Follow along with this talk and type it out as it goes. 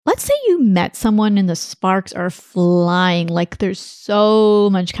you met someone and the sparks are flying, like there's so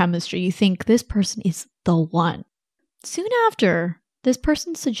much chemistry, you think this person is the one. Soon after, this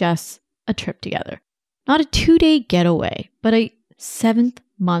person suggests a trip together. Not a 2-day getaway, but a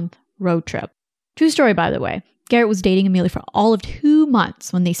 7th-month road trip. True story, by the way. Garrett was dating Amelia for all of 2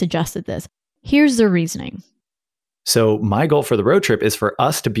 months when they suggested this. Here's their reasoning. So my goal for the road trip is for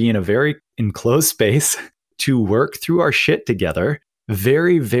us to be in a very enclosed space, to work through our shit together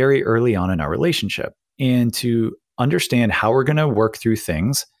very, very early on in our relationship, and to understand how we're going to work through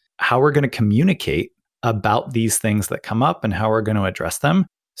things, how we're going to communicate about these things that come up, and how we're going to address them,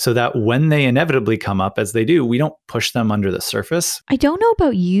 so that when they inevitably come up, as they do, we don't push them under the surface. I don't know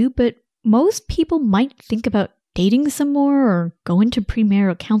about you, but most people might think about dating some more or going to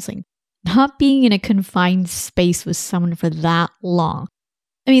premarital counseling, not being in a confined space with someone for that long.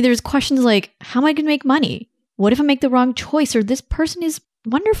 I mean, there's questions like, how am I going to make money? What if I make the wrong choice? Or this person is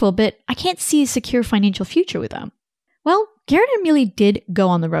wonderful, but I can't see a secure financial future with them. Well, Garrett and Amelia did go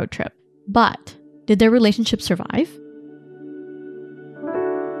on the road trip, but did their relationship survive?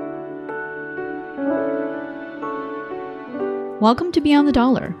 Welcome to Beyond the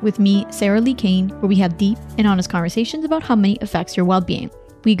Dollar with me, Sarah Lee Kane, where we have deep and honest conversations about how money affects your well-being.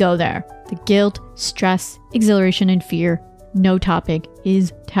 We go there. The guilt, stress, exhilaration, and fear. No topic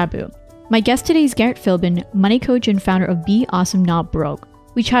is taboo. My guest today is Garrett Philbin, money coach and founder of Be Awesome Not Broke.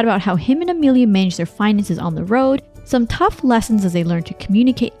 We chat about how him and Amelia manage their finances on the road, some tough lessons as they learn to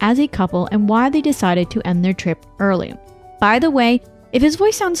communicate as a couple, and why they decided to end their trip early. By the way, if his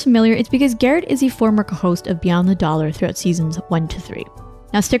voice sounds familiar, it's because Garrett is a former co-host of Beyond the Dollar throughout seasons 1 to 3.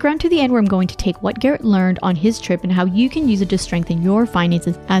 Now stick around to the end where I'm going to take what Garrett learned on his trip and how you can use it to strengthen your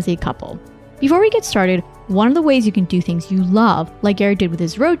finances as a couple. Before we get started, one of the ways you can do things you love, like Garrett did with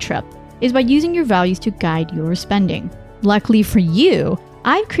his road trip, is by using your values to guide your spending. Luckily for you,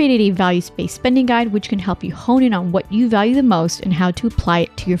 I've created a values-based spending guide which can help you hone in on what you value the most and how to apply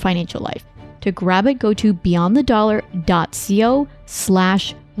it to your financial life. To grab it, go to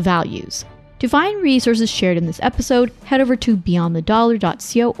beyondthedollar.co/values. To find resources shared in this episode, head over to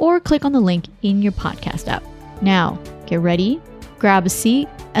beyondthedollar.co or click on the link in your podcast app. Now, get ready, grab a seat,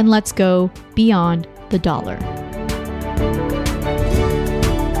 and let's go beyond the dollar.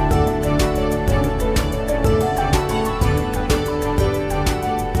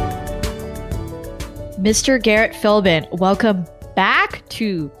 Mr. Garrett Philbin, welcome back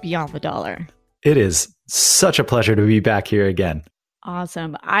to Beyond the Dollar. It is such a pleasure to be back here again.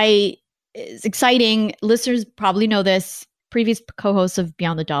 Awesome. It's exciting. Listeners probably know this. Previous co-hosts of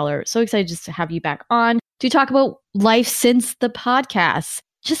Beyond the Dollar. So excited just to have you back on to talk about life since the podcast.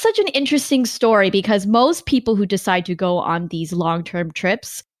 Just such an interesting story because most people who decide to go on these long-term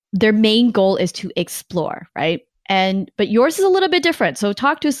trips, their main goal is to explore, right? But yours is a little bit different. So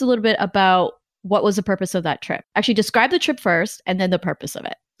talk to us a little bit about what was the purpose of that trip. Actually, describe the trip first and then the purpose of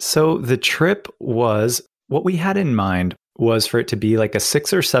it. So the trip was, what we had in mind was for it to be like a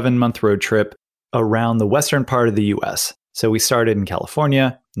 6 or 7 month road trip around the western part of the US. So we started in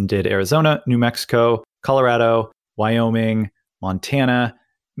California and did Arizona, New Mexico, Colorado, Wyoming, Montana.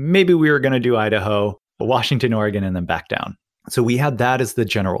 Maybe we were going to do Idaho, Washington, Oregon, and then back down. So we had that as the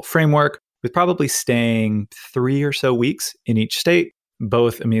general framework, with probably staying 3 or so weeks in each state.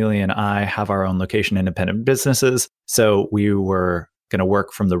 Both Amelia and I have our own location independent businesses. So we were going to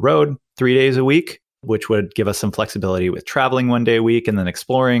work from the road 3 days a week, which would give us some flexibility with traveling 1 day a week and then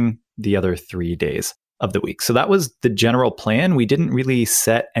exploring the other 3 days of the week. So that was the general plan. We didn't really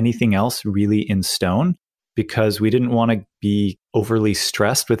set anything else really in stone because we didn't want to be overly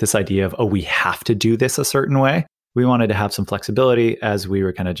stressed with this idea of, oh, we have to do this a certain way. We wanted to have some flexibility as we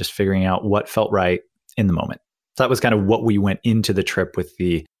were kind of just figuring out what felt right in the moment. So that was kind of what we went into the trip with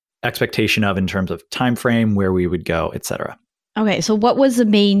the expectation of in terms of time frame, where we would go, et cetera. Okay, so what was the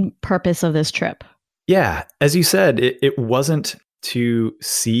main purpose of this trip? Yeah, as you said, it wasn't to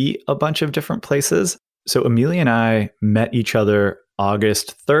see a bunch of different places. So Amelia and I met each other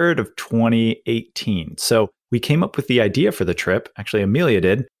August 3rd of 2018. So we came up with the idea for the trip. Actually, Amelia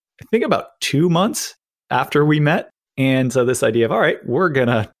did, I think about 2 months after we met. And so this idea of, all right, we're going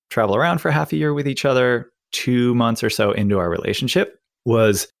to travel around for half a year with each other, 2 months or so into our relationship,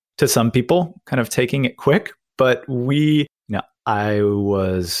 was to some people kind of taking it quick. But I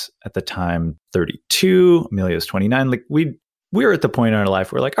was at the time 32, Amelia was 29. Like we were at the point in our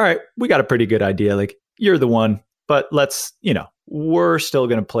life where like, all right, we got a pretty good idea. Like you're the one, but let's, we're still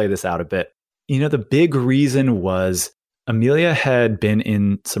going to play this out a bit. The big reason was Amelia had been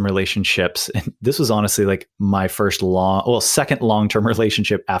in some relationships. And this was honestly like my second long-term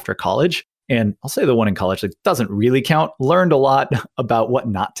relationship after college. And I'll say the one in college, like, doesn't really count. Learned a lot about what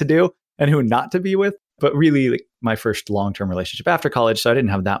not to do. and who not to be with. But really, like, my first long-term relationship after college, so I didn't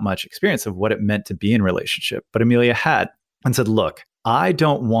have that much experience of what it meant to be in a relationship. But Amelia had, and said, look, I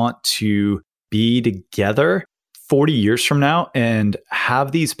don't want to be together 40 years from now and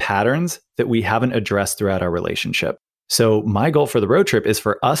have these patterns that we haven't addressed throughout our relationship. So my goal for the road trip is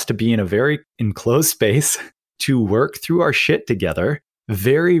for us to be in a very enclosed space to work through our shit together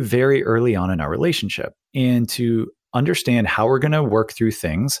very, very early on in our relationship, and to understand how we're going to work through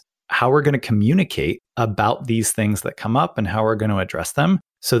things, how we're going to communicate about these things that come up, and how we're going to address them,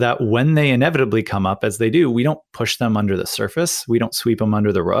 so that when they inevitably come up, as they do, we don't push them under the surface. We don't sweep them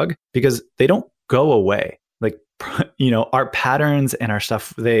under the rug, because they don't go away. Like, our patterns and our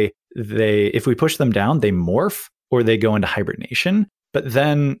stuff, they if we push them down, they morph or they go into hibernation. But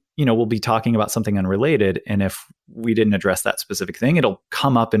then, we'll be talking about something unrelated. And if we didn't address that specific thing, it'll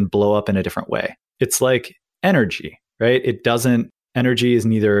come up and blow up in a different way. It's like energy, right? Energy is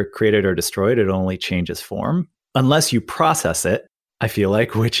neither created or destroyed. It only changes form unless you process it, I feel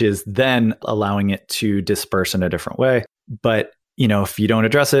like, which is then allowing it to disperse in a different way. But, if you don't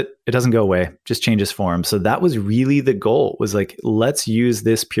address it, it doesn't go away, just changes form. So that was really the goal, was like, let's use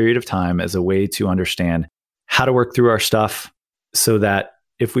this period of time as a way to understand how to work through our stuff, so that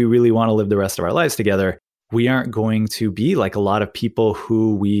if we really want to live the rest of our lives together, we aren't going to be like a lot of people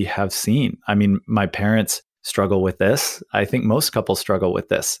who we have seen. I mean, my parents struggle with this. I think most couples struggle with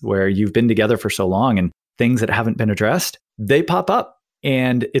this, where you've been together for so long and things that haven't been addressed, they pop up.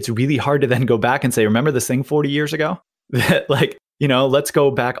 And it's really hard to then go back and say, remember this thing 40 years ago? Let's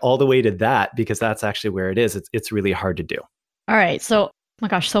go back all the way to that, because that's actually where it is. It's really hard to do. All right. So, oh my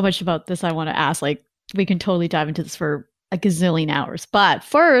gosh, so much about this I want to ask. Like, we can totally dive into this for a gazillion hours. But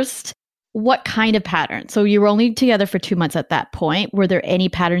first, what kind of pattern? So you were only together for 2 months at that point. Were there any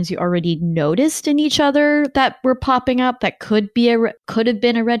patterns you already noticed in each other that were popping up that could have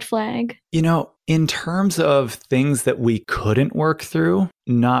been a red flag? In terms of things that we couldn't work through,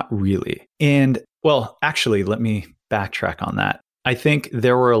 not really. And well, actually, let me backtrack on that. I think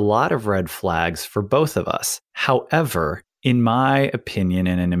there were a lot of red flags for both of us. However, in my opinion,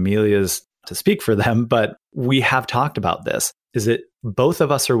 and in Amelia's, to speak for them, but we have talked about this, is that both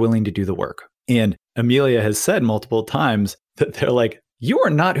of us are willing to do the work. And Amelia has said multiple times that they're like, you are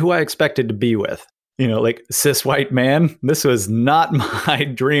not who I expected to be with. Like, cis white man, this was not my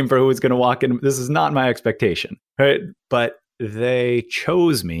dream for who was going to walk in. This is not my expectation, right? But they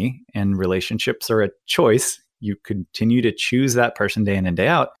chose me, and relationships are a choice. You continue to choose that person day in and day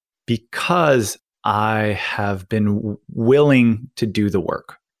out, because I have been willing to do the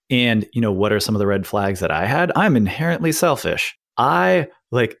work. And, what are some of the red flags that I had? I'm inherently selfish. I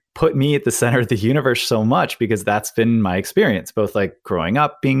put me at the center of the universe so much, because that's been my experience, both like growing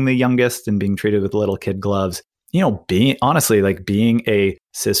up, being the youngest and being treated with little kid gloves, being a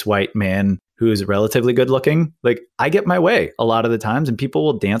cis white man who is relatively good looking. Like, I get my way a lot of the times, and people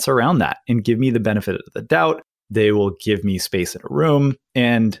will dance around that and give me the benefit of the doubt. They will give me space in a room.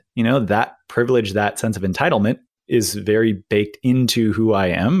 And, that privilege, that sense of entitlement is very baked into who I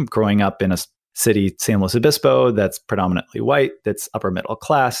am, growing up in a city, San Luis Obispo, that's predominantly white, that's upper middle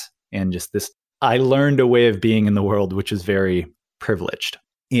class. And just this, I learned a way of being in the world, which is very privileged.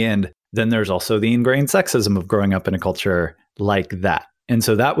 And then there's also the ingrained sexism of growing up in a culture like that. And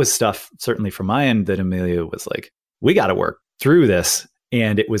so that was stuff, certainly from my end, that Amelia was like, we got to work through this.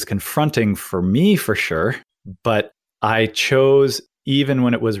 And it was confronting for me, for sure. But I chose, even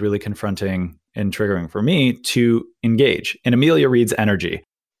when it was really confronting and triggering for me, to engage. And Amelia reads energy.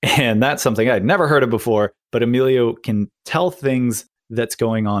 And that's something I'd never heard of before. But Amelia can tell things that's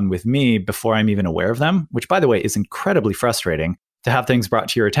going on with me before I'm even aware of them, which, by the way, is incredibly frustrating to have things brought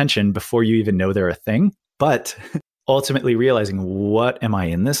to your attention before you even know they're a thing. But ultimately realizing, what am I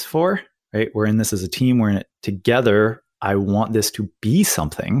in this for? Right? We're in this as a team. We're in it together. I want this to be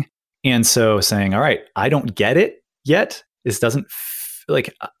something. And so saying, all right, I don't get it yet. This doesn't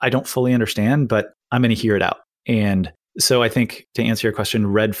I don't fully understand, but I'm going to hear it out. And so I think, to answer your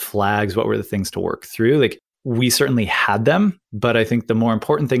question, red flags, what were the things to work through? Like, we certainly had them, but I think the more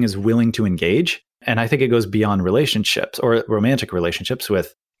important thing is willing to engage. And I think it goes beyond relationships or romantic relationships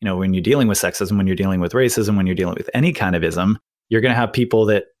with, when you're dealing with sexism, when you're dealing with racism, when you're dealing with any kind of ism, you're going to have people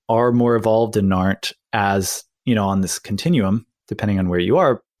that are more evolved and aren't as, on this continuum, depending on where you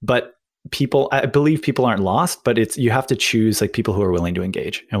are. But I believe people aren't lost, but you have to choose people who are willing to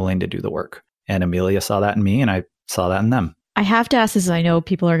engage and willing to do the work. And Amelia saw that in me, and I saw that in them. I have to ask this, I know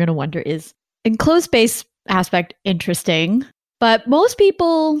people are going to wonder, is enclosed space aspect interesting? But most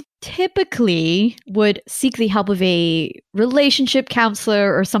people typically would seek the help of a relationship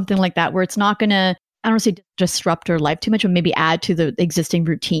counselor or something like that, where it's not going to, I don't want to say disrupt their life too much, but maybe add to the existing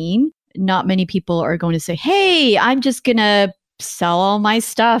routine. not many people are going to say, hey, I'm just going to sell all my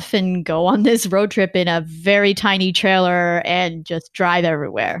stuff and go on this road trip in a very tiny trailer and just drive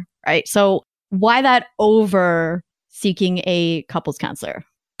everywhere, right? So why that over seeking a couples counselor?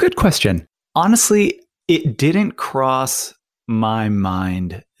 Good question. Honestly, it didn't cross my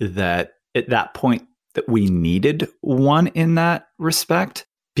mind that at that point that we needed one in that respect,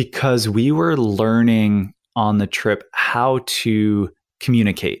 because we were learning on the trip how to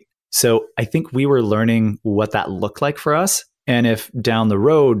communicate. So I think we were learning what that looked like for us. And if down the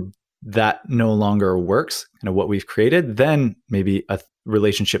road that no longer works, kind of what we've created, then maybe a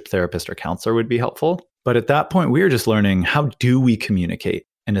relationship therapist or counselor would be helpful. But at that point, we were just learning, how do we communicate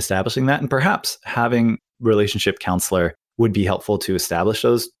and establishing that? And perhaps having relationship counselor would be helpful to establish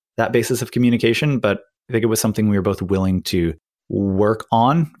that basis of communication. But I think it was something we were both willing to work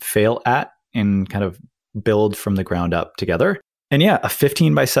on, fail at, and kind of build from the ground up together. And yeah, a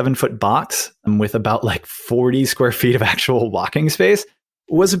 15 by 7 foot box with about like 40 square feet of actual walking space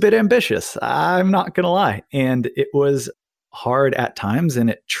was a bit ambitious. I'm not going to lie. And it was hard at times, and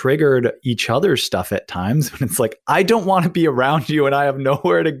it triggered each other's stuff at times when it's like, I don't want to be around you and I have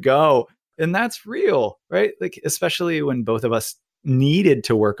nowhere to go. And that's real, right? Like, especially when both of us needed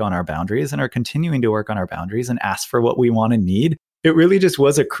to work on our boundaries and are continuing to work on our boundaries and ask for what we want and need. It really just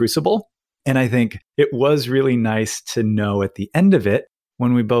was a crucible. And I think it was really nice to know at the end of it,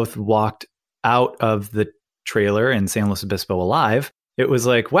 when we both walked out of the trailer in San Luis Obispo alive, it was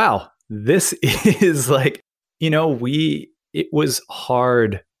like, wow, this is like, it was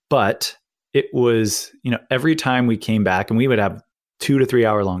hard, but it was, every time we came back and we would have 2 to 3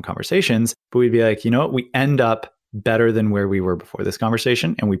 hour long conversations, but we'd be like, we end up better than where we were before this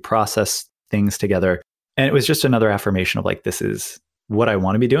conversation, and we process things together. And it was just another affirmation of like, this is what I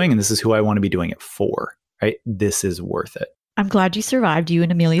want to be doing, and this is who I want to be doing it for, right? This is worth it. I'm glad you survived. You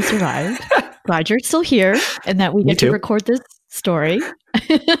and Amelia survived. Glad you're still here and that we get to record this story.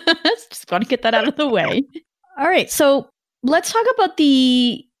 Just want to get that out of the way. All right. So let's talk about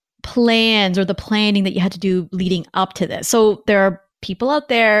the plans or the planning that you had to do leading up to this. So there are people out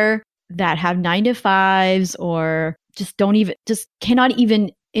there that have 9-to-5s or just cannot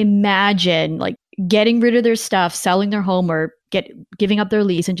even imagine like getting rid of their stuff, selling their home, or giving up their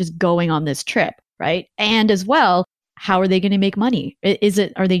lease and just going on this trip, right? And as well, how are they going to make money?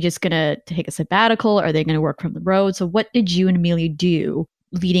 Are they just going to take a sabbatical? Are they going to work from the road? So what did you and Amelia do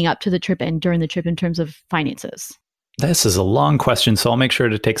leading up to the trip and during the trip in terms of finances? This is a long question, so I'll make sure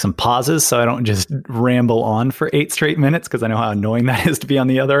to take some pauses so I don't just ramble on for 8 straight minutes, because I know how annoying that is to be on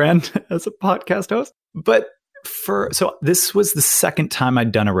the other end as a podcast host. But so this was the second time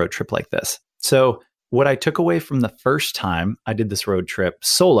I'd done a road trip like this. So what I took away from the first time I did this road trip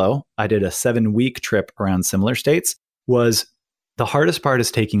solo, I did a 7-week trip around similar states, was the hardest part is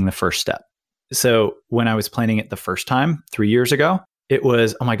taking the first step. So when I was planning it the first time 3 years ago, it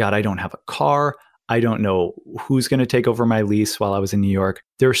was, oh my God, I don't have a car. I don't know who's going to take over my lease while I was in New York.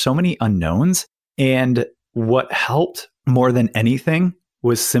 There were so many unknowns. And what helped more than anything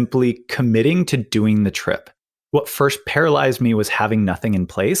was simply committing to doing the trip. What first paralyzed me was having nothing in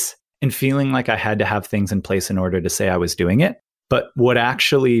place and feeling like I had to have things in place in order to say I was doing it. But what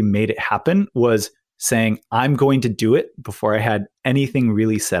actually made it happen was saying, I'm going to do it before I had anything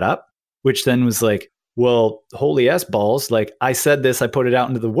really set up, which then was like, well, holy S balls. Like, I said this, I put it out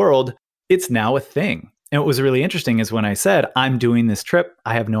into the world. It's now a thing. And what was really interesting is when I said, I'm doing this trip,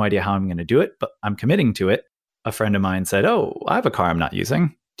 I have no idea how I'm going to do it, but I'm committing to it. A friend of mine said, oh, I have a car I'm not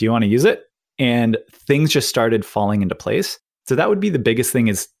using. Do you want to use it? And things just started falling into place. So that would be the biggest thing,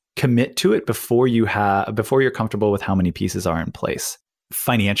 is commit to it before you're comfortable with how many pieces are in place.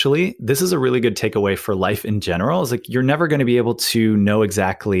 Financially, this is a really good takeaway for life in general. Is like, you're never going to be able to know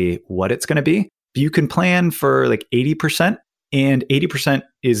exactly what it's going to be. But you can plan for like 80%, and 80%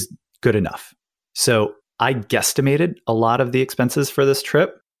 is good enough. So I guesstimated a lot of the expenses for this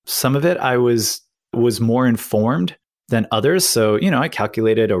trip. Some of it I was more informed than others. So, I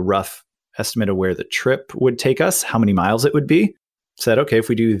calculated a rough estimate of where the trip would take us, how many miles it would be. Said, okay, if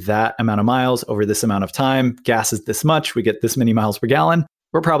we do that amount of miles over this amount of time, gas is this much, we get this many miles per gallon,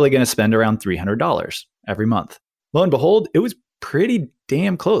 we're probably going to spend around $300 every month. Lo and behold, it was pretty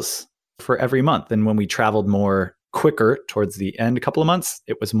damn close for every month. And when we traveled more quicker towards the end, a couple of months,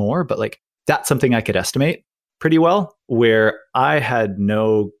 it was more, but like, that's something I could estimate pretty well, where I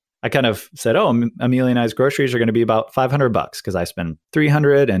kind of said, oh, Amelia and I's groceries are going to be about $500 because I spend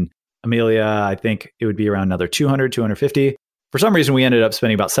 $300, and Amelia, I think it would be around another $200, $250. For some reason, we ended up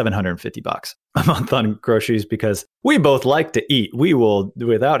spending about $750 a month on groceries because we both like to eat. We will,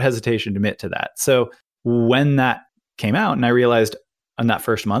 without hesitation, admit to that. So when that came out and I realized on that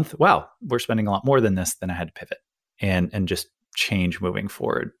first month, wow, we're spending a lot more than this, then I had to pivot and just change moving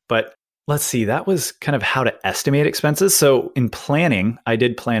forward. But let's see, that was kind of how to estimate expenses. So in planning, I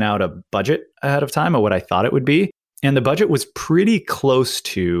did plan out a budget ahead of time of what I thought it would be. And the budget was pretty close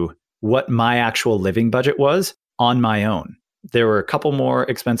to what my actual living budget was on my own. There were a couple more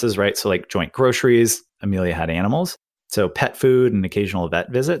expenses, right? So like joint groceries, Amelia had animals. So pet food and occasional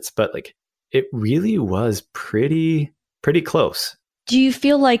vet visits, but like it really was pretty close. Do you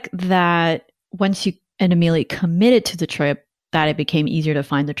feel like that once you and Amelia committed to the trip, that it became easier to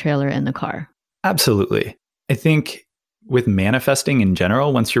find the trailer and the car? Absolutely. I think with manifesting in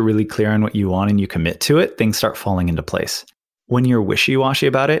general, once you're really clear on what you want and you commit to it, things start falling into place. When you're wishy-washy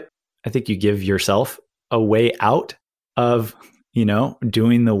about it, I think you give yourself a way out of,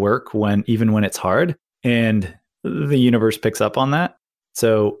 doing the work even when it's hard, and the universe picks up on that.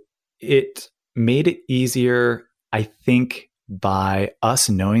 So it made it easier, I think, by us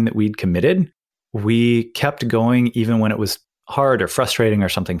knowing that we'd committed. We kept going even when it was hard or frustrating or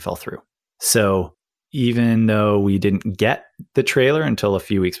something fell through. So even though we didn't get the trailer until a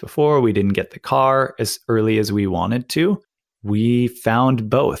few weeks before, we didn't get the car as early as we wanted to, we found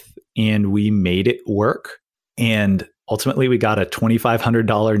both and we made it work. And ultimately we got a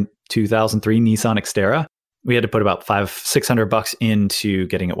 $2,500 2003 Nissan Xterra. We had to put about $600 into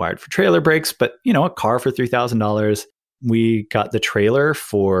getting it wired for trailer brakes, but a car for $3,000. We got the trailer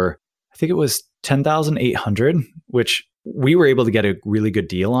for, I think it was $10,800, which we were able to get a really good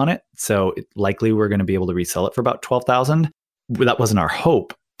deal on it. So likely we're going to be able to resell it for about $12,000. That wasn't our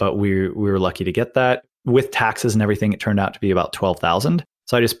hope, but we were lucky to get that. With taxes and everything, it turned out to be about $12,000.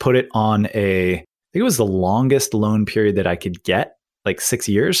 So I just put it on I think it was the longest loan period that I could get, like 6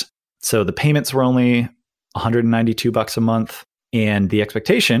 years. So the payments were only $192 a month. And the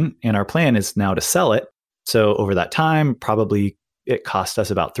expectation and our plan is now to sell it. So over that time, probably it cost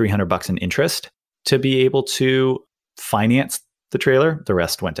us about $300 in interest to be able to finance the trailer. The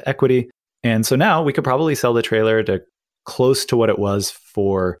rest went to equity. And so now we could probably sell the trailer to close to what it was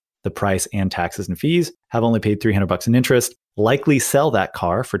for the price and taxes and fees, have only paid $300 in interest, likely sell that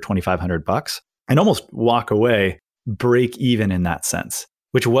car for $2,500 and almost walk away, break even in that sense,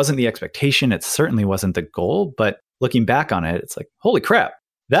 which wasn't the expectation. It certainly wasn't the goal, but looking back on it, it's like, holy crap,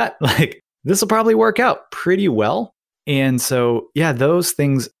 this will probably work out pretty well. And so, yeah, those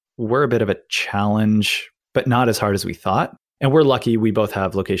things were a bit of a challenge, but not as hard as we thought. And we're lucky we both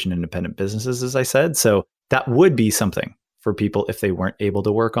have location independent businesses, as I said. So that would be something for people if they weren't able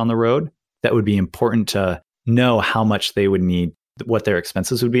to work on the road. That would be important to know how much they would need, what their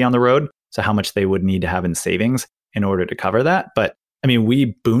expenses would be on the road. So how much they would need to have in savings in order to cover that. But I mean,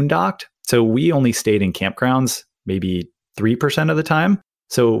 we boondocked. So we only stayed in campgrounds maybe 3% of the time.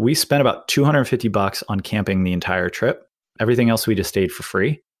 So we spent about $250 on camping the entire trip. Everything else we just stayed for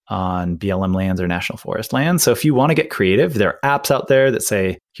free on BLM lands or national forest lands. So if you want to get creative, there are apps out there that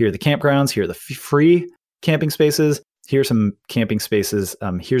say, here are the campgrounds, here are the free camping spaces, here's some camping spaces,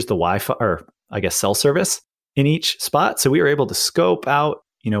 here's the Wi-Fi, or I guess cell service in each spot. So we were able to scope out,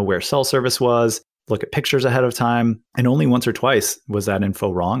 where cell service was, look at pictures ahead of time. And only once or twice was that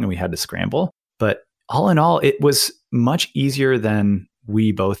info wrong and we had to scramble. But all in all, it was much easier than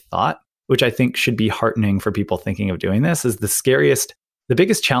we both thought, which I think should be heartening for people thinking of doing this. Is the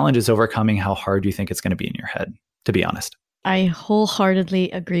biggest challenge is overcoming how hard you think it's going to be in your head, to be honest. I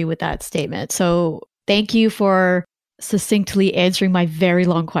wholeheartedly agree with that statement. So thank you for succinctly answering my very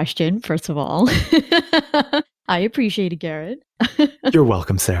long question, first of all. I appreciate it, Garrett. You're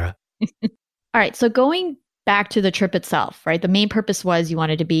welcome, Sarah. All right. So going back to the trip itself, right? The main purpose was you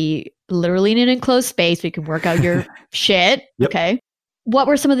wanted to be literally in an enclosed space where you can work out your shit. Yep. Okay. What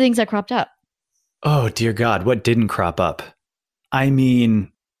were some of the things that cropped up? Oh, dear God. What didn't crop up? I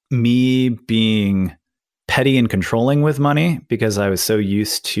mean, me being petty and controlling with money because I was so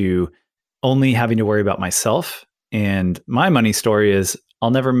used to only having to worry about myself. And my money story is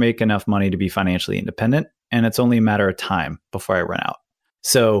I'll never make enough money to be financially independent. And it's only a matter of time before I run out.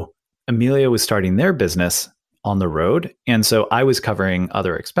 So Amelia was starting their business on the road. And so I was covering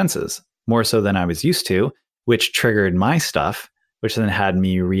other expenses more so than I was used to, which triggered my stuff, which then had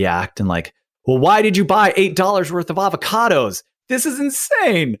me react and like, well, why did you buy $8 worth of avocados? This is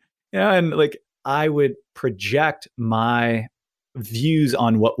insane. Yeah. And like, I would project my views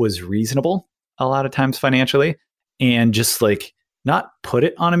on what was reasonable a lot of times financially and just like not put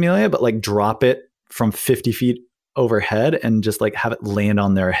it on Amelia, but like drop it from 50 feet overhead and just like have it land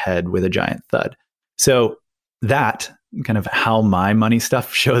on their head with a giant thud. So that kind of how my money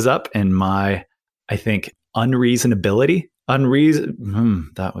stuff shows up and my, I think, unreasonability,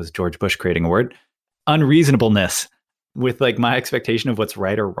 that was George Bush creating a word, unreasonableness with like my expectation of what's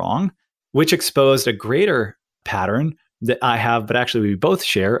right or wrong, which exposed a greater pattern that I have, but actually we both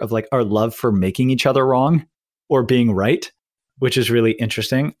share, of like our love for making each other wrong or being right, which is really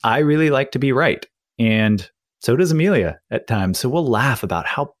interesting. I really like to be right. And so does Amelia at times. So we'll laugh about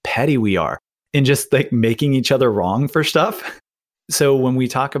how petty we are in just like making each other wrong for stuff. So when we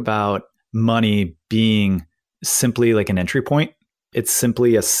talk about money being simply like an entry point, it's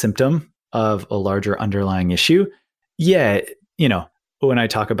simply a symptom of a larger underlying issue. Yeah, when I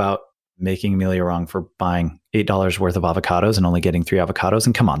talk about making Amelia wrong for buying $8 worth of avocados and only getting 3 avocados,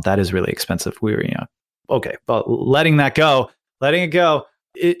 and come on, that is really expensive. We were, okay, but letting it go,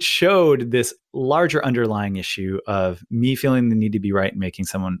 it showed this larger underlying issue of me feeling the need to be right and making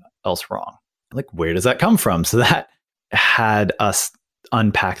someone else wrong. Like, where does that come from? So that had us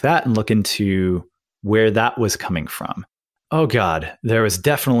unpack that and look into where that was coming from. Oh God, there was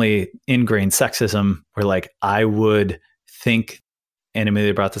definitely ingrained sexism where like I would think, and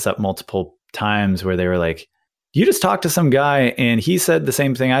Amelia brought this up multiple times, where they were like, you just talked to some guy and he said the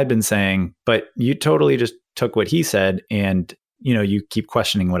same thing I'd been saying, but you totally just took what he said and, you keep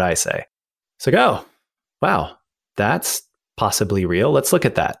questioning what I say. It's like, oh, wow, that's possibly real. Let's look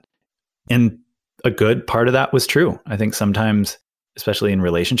at that. And a good part of that was true. I think sometimes, especially in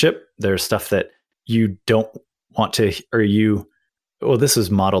relationship, there's stuff that you don't want to, this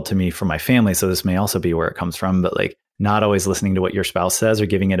was modeled to me from my family, so this may also be where it comes from, but like not always listening to what your spouse says or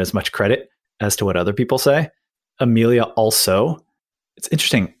giving it as much credit as to what other people say. Amelia also, it's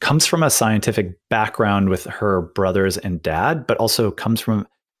interesting, comes from a scientific background with her brothers and dad, but also comes from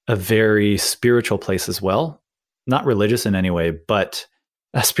a very spiritual place as well. Not religious in any way, but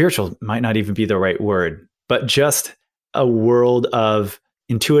spiritual might not even be the right word, but just a world of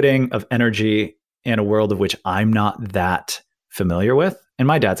intuiting, of energy, and a world of which I'm not that familiar with. And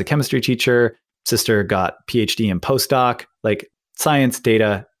my dad's a chemistry teacher. Sister got PhD in postdoc, like science,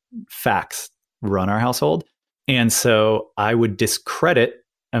 data, facts run our household. And so I would discredit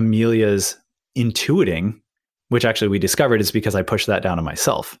Amelia's intuiting, which actually we discovered is because I pushed that down on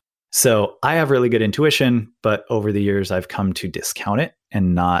myself. So I have really good intuition, but over the years, I've come to discount it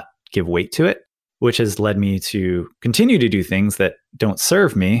and not give weight to it, which has led me to continue to do things that don't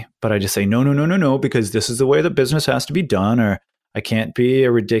serve me. But I just say, no, because this is the way the business has to be done, or I can't be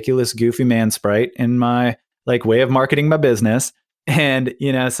a ridiculous, goofy man sprite in my like way of marketing my business. And,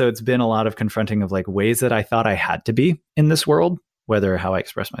 so it's been a lot of confronting of like ways that I thought I had to be in this world, whether how I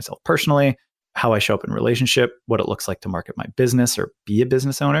express myself personally, how I show up in relationship, what it looks like to market my business or be a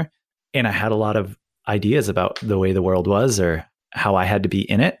business owner. And I had a lot of ideas about the way the world was or how I had to be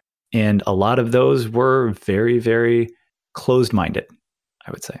in it. And a lot of those were very, very closed-minded,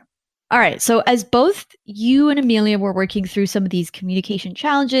 I would say. All right. So as both you and Amelia were working through some of these communication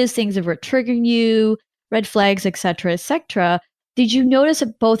challenges, things that were triggering you, red flags, et cetera, did you notice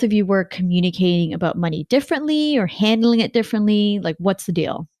that both of you were communicating about money differently or handling it differently? Like, what's the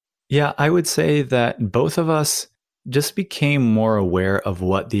deal? Yeah, I would say that both of us just became more aware of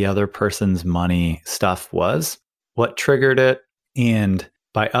what the other person's money stuff was, what triggered it. And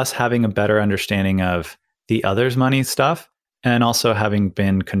by us having a better understanding of the other's money stuff, and also having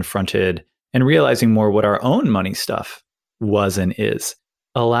been confronted and realizing more what our own money stuff was and is,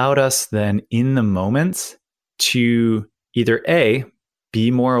 allowed us then in the moments to either A,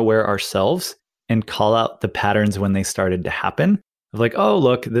 be more aware ourselves and call out the patterns when they started to happen. Of like, oh,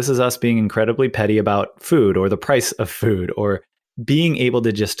 look, this is us being incredibly petty about food or the price of food, or being able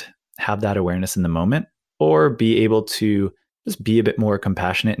to just have that awareness in the moment, or be able to just be a bit more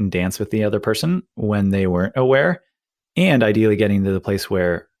compassionate and dance with the other person when they weren't aware. And ideally getting to the place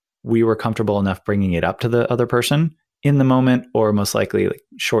where we were comfortable enough bringing it up to the other person in the moment, or most likely like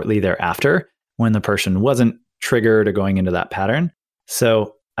shortly thereafter when the person wasn't triggered or going into that pattern.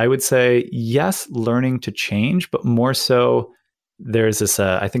 So I would say, yes, learning to change, but more so there's this,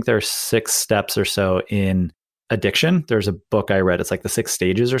 I think there are 6 steps or so in addiction. There's a book I read. It's like the 6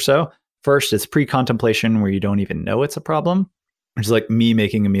 stages or so. First, it's pre-contemplation, where you don't even know it's a problem, which is like me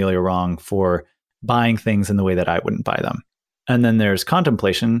making Amelia wrong for buying things in the way that I wouldn't buy them. And then there's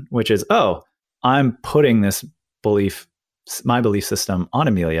contemplation, which is, oh, I'm putting this belief, my belief system on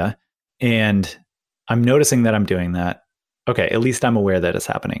Amelia, and I'm noticing that I'm doing that. Okay, at least I'm aware that it's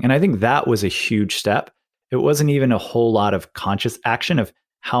happening. And I think that was a huge step. It wasn't even a whole lot of conscious action of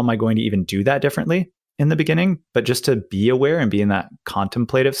how am I going to even do that differently in the beginning, but just to be aware and be in that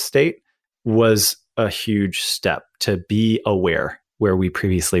contemplative state was a huge step, to be aware where we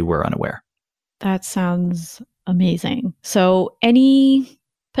previously were unaware. That sounds amazing. So any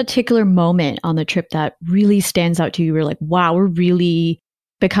particular moment on the trip that really stands out to you, where like, wow, we're really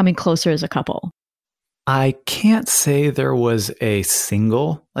becoming closer as a couple? I can't say there was a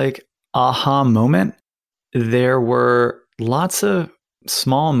single like aha moment. There were lots of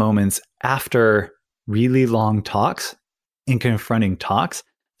small moments after really long talks and confronting talks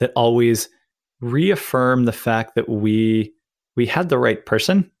that always reaffirm the fact that we had the right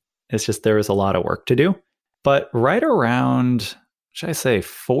person. It's just there was a lot of work to do. But right around, should I say,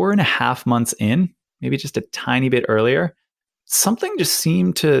 4.5 months in, maybe just a tiny bit earlier, something just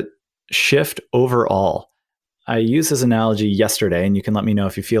seemed to shift overall. I used this analogy yesterday, and you can let me know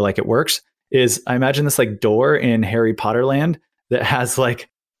if you feel like it works. Is I imagine this like door in Harry Potter land that has like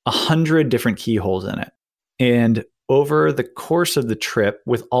 100 different keyholes in it. And over the course of the trip,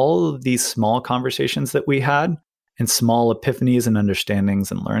 with all of these small conversations that we had and small epiphanies and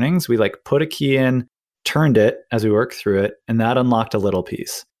understandings and learnings, we like put a key in, turned it as we worked through it, and that unlocked a little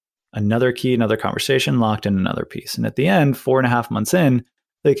piece. Another key, another conversation locked in another piece. And at the end, 4.5 months in,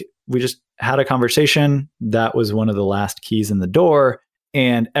 like we just had a conversation. That was one of the last keys in the door,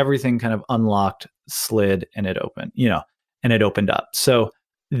 and everything kind of unlocked, slid, and it opened, and it opened up. So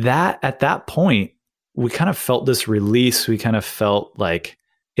that at that point, we kind of felt this release. We kind of felt like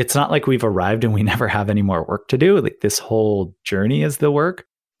it's not like we've arrived and we never have any more work to do. Like this whole journey is the work.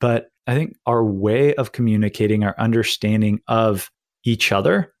 But I think our way of communicating, our understanding of each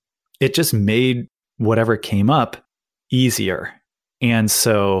other, it just made whatever came up easier. And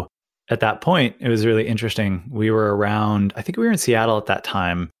so at that point, it was really interesting. We were around, I think we were in Seattle at that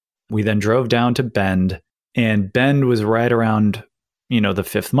time. We then drove down to Bend, and Bend was right around, the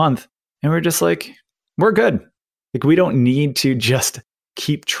 5th month. And we're just like, we're good. Like, we don't need to just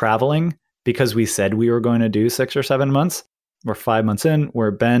keep traveling because we said we were going to do 6 or 7 months. We're 5 months in, we're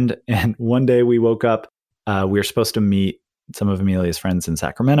at Bend. And one day we woke up, we were supposed to meet some of Amelia's friends in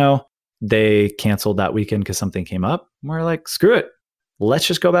Sacramento. They canceled that weekend because something came up. We're like, screw it. Let's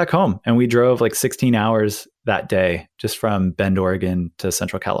just go back home. And we drove like 16 hours that day, just from Bend, Oregon to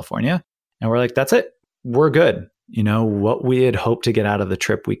Central California. And we're like, that's it. We're good. What we had hoped to get out of the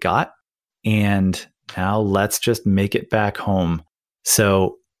trip, we got. And now let's just make it back home.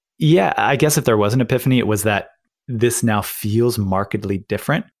 So yeah, I guess if there was an epiphany, it was that this now feels markedly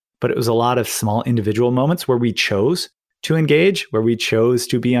different. But it was a lot of small individual moments where we chose to engage, where we chose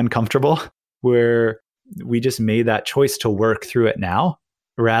to be uncomfortable, where we just made that choice to work through it now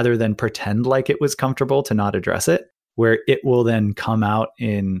rather than pretend like it was comfortable to not address it, where it will then come out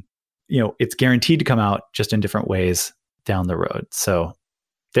in, it's guaranteed to come out just in different ways down the road. So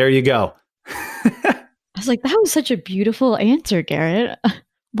there you go. I was like, that was such a beautiful answer, Garrett.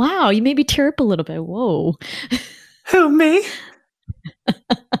 Wow, you made me tear up a little bit. Whoa. Who, me?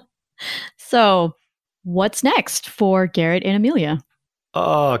 So what's next for Garrett and Amelia?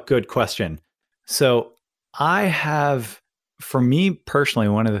 Oh, good question. So for me personally,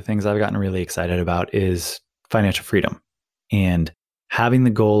 one of the things I've gotten really excited about is financial freedom and having the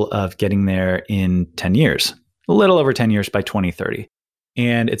goal of getting there in 10 years, a little over 10 years by 2030.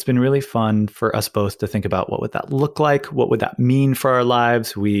 And it's been really fun for us both to think about what would that look like? What would that mean for our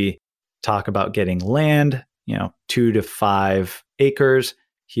lives? We talk about getting land, 2 to 5 acres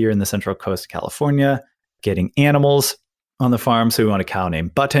here in the Central Coast of California, getting animals on the farm. So we want a cow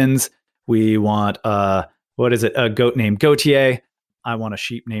named Buttons. We want a goat named Gautier. I want a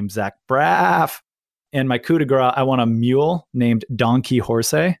sheep named Zach Braff. And my coup de grace, I want a mule named Donkey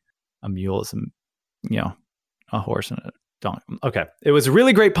Horse. A mule is a horse and a donkey. Okay. It was a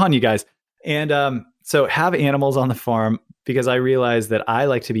really great pun, you guys. And so have animals on the farm, because I realized that I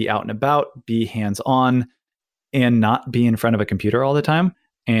like to be out and about, be hands-on, and not be in front of a computer all the time.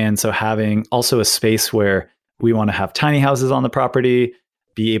 And so having also a space where we want to have tiny houses on the property,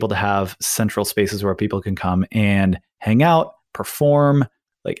 be able to have central spaces where people can come and hang out, perform,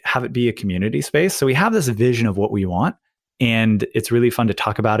 like have it be a community space. So we have this vision of what we want, and it's really fun to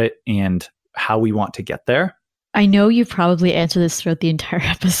talk about it and how we want to get there. I know you've probably answered this throughout the entire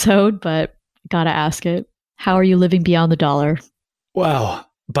episode, but gotta ask it. How are you living beyond the dollar? Wow.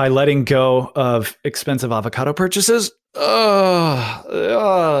 By letting go of expensive avocado purchases. I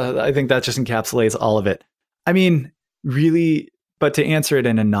think that just encapsulates all of it. I mean, really, but to answer it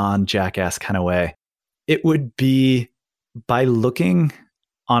in a non-jackass kind of way, it would be by looking,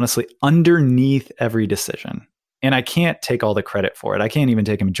 honestly, underneath every decision. And I can't take all the credit for it. I can't even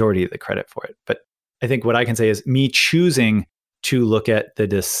take a majority of the credit for it. But I think what I can say is me choosing to look at the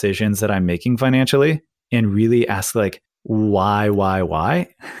decisions that I'm making financially and really ask like, why?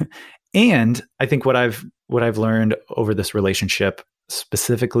 And I think what I've learned over this relationship,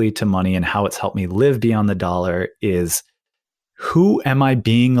 specifically to money and how it's helped me live beyond the dollar, is who am I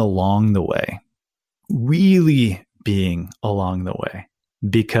being along the way? Really being along the way.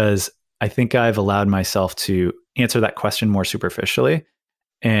 Because I think I've allowed myself to answer that question more superficially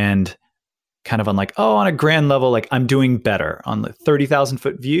and kind of on like, oh, on a grand level, like I'm doing better on the 30,000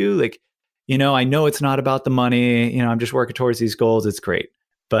 foot view. Like, I know it's not about the money, I'm just working towards these goals. It's great.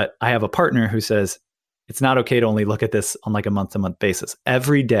 But I have a partner who says, it's not okay to only look at this on like a month-to-month basis.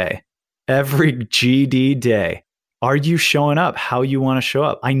 Every day, every GD day, are you showing up how you want to show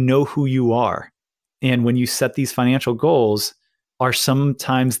up? I know who you are. And when you set these financial goals, are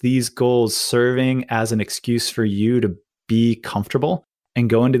sometimes these goals serving as an excuse for you to be comfortable and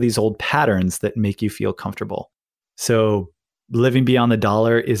go into these old patterns that make you feel comfortable? So living beyond the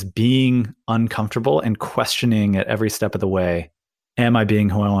dollar is being uncomfortable and questioning at every step of the way. Am I being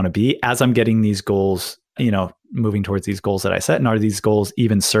who I want to be as I'm getting these goals, moving towards these goals that I set? And are these goals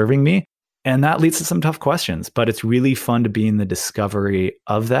even serving me? And that leads to some tough questions, but it's really fun to be in the discovery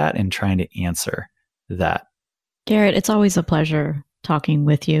of that and trying to answer that. Garrett, it's always a pleasure talking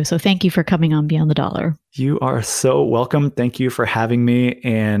with you. So thank you for coming on Beyond the Dollar. You are so welcome. Thank you for having me.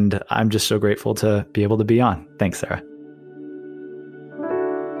 And I'm just so grateful to be able to be on. Thanks, Sarah.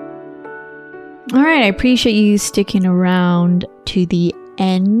 All right. I appreciate you sticking around to the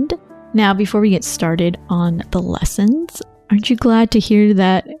end. Now, before we get started on the lessons, aren't you glad to hear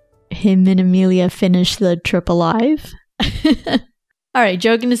that him and Amelia finished the trip alive? All right,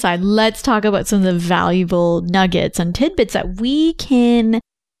 joking aside, let's talk about some of the valuable nuggets and tidbits that we can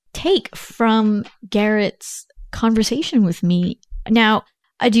take from Garrett's conversation with me. Now,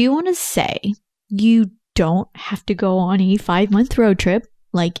 I do want to say you don't have to go on a 5-month road trip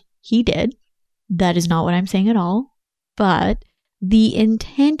like he did. That is not what I'm saying at all. But the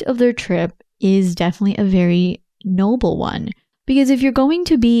intent of their trip is definitely a very noble one. Because if you're going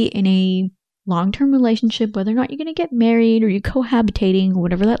to be in a long-term relationship, whether or not you're going to get married or you're cohabitating,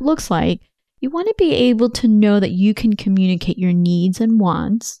 whatever that looks like, you want to be able to know that you can communicate your needs and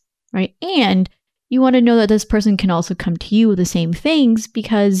wants, right? And you want to know that this person can also come to you with the same things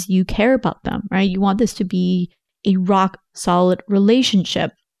because you care about them, right? You want this to be a rock-solid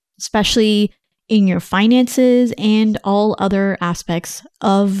relationship, especially in your finances and all other aspects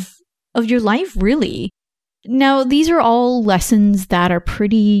of your life, really. Now, these are all lessons that are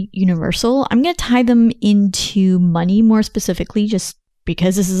pretty universal. I'm going to tie them into money more specifically, just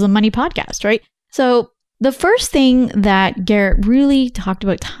because this is a money podcast, right? So the first thing that Garrett really talked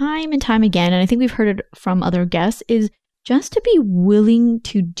about time and time again, and I think we've heard it from other guests, is just to be willing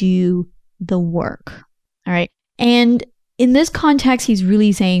to do the work. All right. And in this context, he's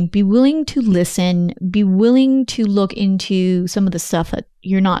really saying be willing to listen, be willing to look into some of the stuff that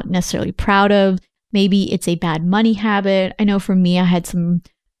you're not necessarily proud of. Maybe it's a bad money habit. I know for me, I had some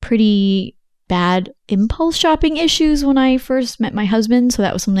pretty bad impulse shopping issues when I first met my husband. So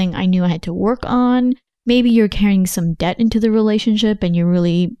that was something I knew I had to work on. Maybe you're carrying some debt into the relationship and you're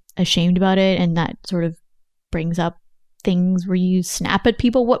really ashamed about it. And that sort of brings up things where you snap at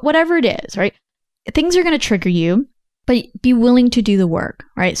people, whatever it is, right? Things are going to trigger you, but be willing to do the work,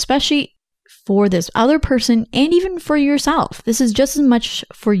 right? Especially for this other person and even for yourself. This is just as much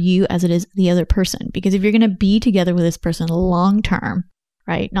for you as it is the other person. Because if you're going to be together with this person long term,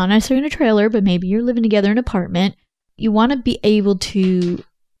 right? Not necessarily in a trailer, but maybe you're living together in an apartment. You want to be able to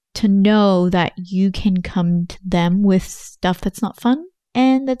know that you can come to them with stuff that's not fun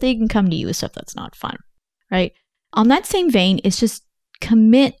and that they can come to you with stuff that's not fun, right? On that same vein, it's just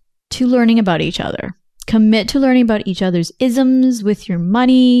commit to learning about each other. Commit to learning about each other's isms with your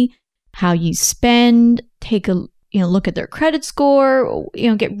money, how you spend, take a look at their credit score,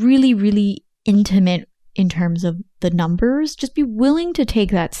 get really, really intimate in terms of the numbers. Just be willing to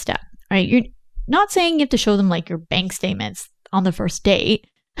take that step, right? You're not saying you have to show them like your bank statements on the first date,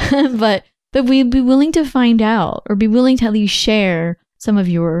 but we'd be willing to find out or be willing to at least share some of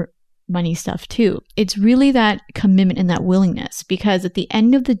your money stuff too. It's really that commitment and that willingness, because at the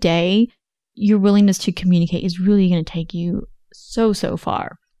end of the day, your willingness to communicate is really going to take you so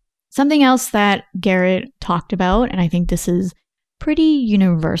far. Something else that Garrett talked about, and I think this is pretty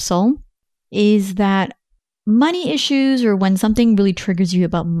universal, is that money issues, or when something really triggers you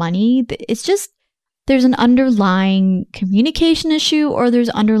about money, it's just there's an underlying communication issue or there's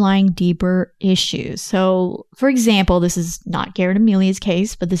underlying deeper issues. So, for example, this is not Garrett and Amelia's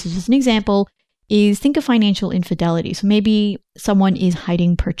case, but this is just an example, is think of financial infidelity. So maybe someone is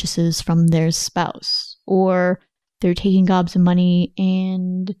hiding purchases from their spouse, or they're taking gobs of money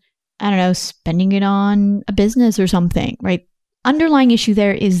and spending it on a business or something, right? Underlying issue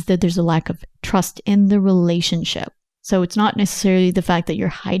there is that there's a lack of trust in the relationship. So it's not necessarily the fact that you're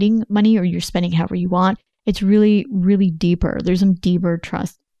hiding money or you're spending however you want. It's really, really deeper. There's some deeper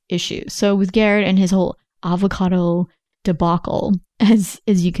trust issues. So with Garrett and his whole avocado debacle, as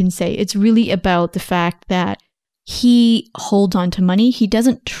you can say. It's really about the fact that he holds on to money. He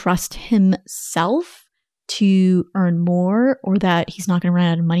doesn't trust himself to earn more, or that he's not going to run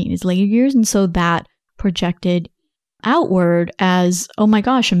out of money in his later years. And so that projected outward as, oh my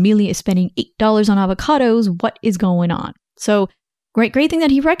gosh, Amelia is spending $8 on avocados. What is going on? So great thing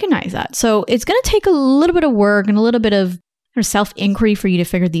that he recognized that. So it's going to take a little bit of work and a little bit of self-inquiry for you to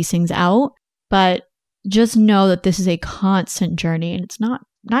figure these things out. But just know that this is a constant journey and it's not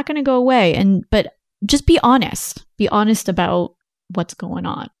going to go away. But just be honest. Be honest about what's going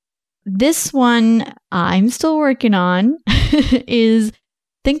on. This one I'm still working on is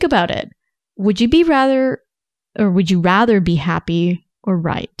think about it. Would you rather be happy or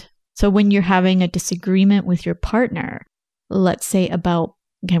right? So when you're having a disagreement with your partner, let's say about,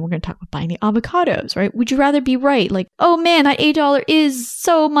 again, we're going to talk about buying the avocados, right? Would you rather be right? Like, oh man, that $8 is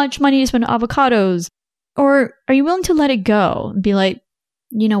so much money to spend on avocados. Or are you willing to let it go and be like,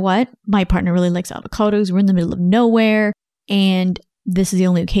 you know what? My partner really likes avocados. We're in the middle of nowhere. And this is the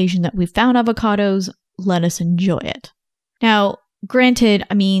only occasion that we've found avocados. Let us enjoy it. Now, granted,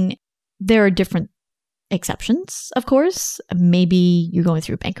 I mean, there are different exceptions, of course. Maybe you're going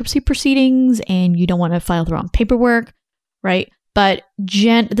through bankruptcy proceedings and you don't want to file the wrong paperwork, right? But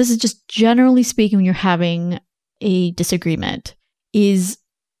this is just generally speaking when you're having a disagreement, is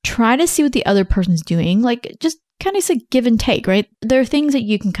try to see what the other person's doing. Like, just kind of say give and take, right? There are things that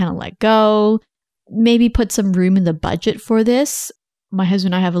you can kind of let go, maybe put some room in the budget for this. My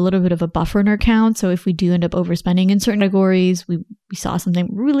husband and I have a little bit of a buffer in our account. So if we do end up overspending in certain categories, we saw something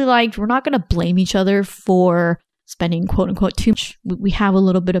we really liked, we're not going to blame each other for spending quote unquote too much. We have a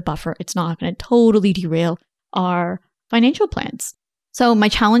little bit of buffer. It's not going to totally derail our financial plans. So my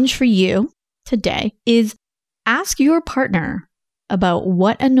challenge for you today is ask your partner about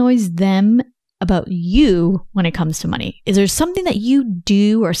what annoys them about you when it comes to money. Is there something that you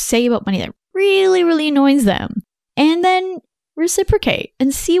do or say about money that really, really annoys them? And then reciprocate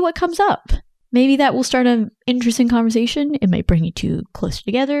and see what comes up. Maybe that will start an interesting conversation. It might bring you two closer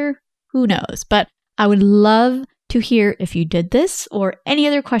together. Who knows? But I would love to hear if you did this or any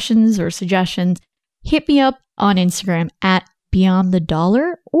other questions or suggestions. Hit me up on Instagram at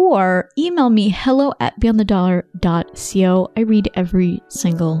beyondthedollar or email me hello@beyondthedollar.co. I read every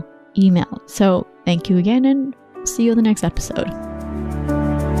single email. So thank you again and see you in the next episode.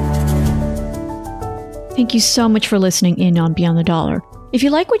 Thank you so much for listening in on Beyond the Dollar. If you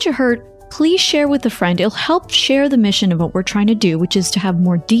like what you heard, please share with a friend. It'll help share the mission of what we're trying to do, which is to have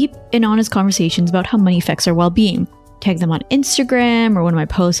more deep and honest conversations about how money affects our well-being. Tag them on Instagram or one of my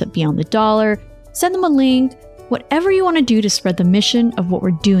posts at Beyond the Dollar. Send them a link. Whatever you want to do to spread the mission of what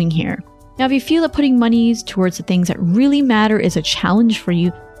we're doing here. Now, if you feel that putting monies towards the things that really matter is a challenge for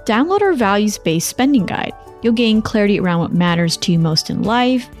you, download our values-based spending guide. You'll gain clarity around what matters to you most in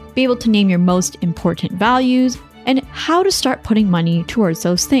life, be able to name your most important values, and how to start putting money towards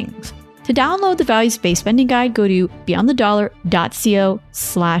those things. To download the values-based spending guide, go to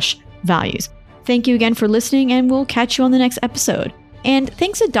beyondthedollar.co/values. Thank you again for listening, and we'll catch you on the next episode. And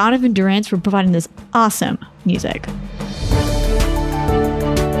thanks to Donovan Durance for providing this awesome music.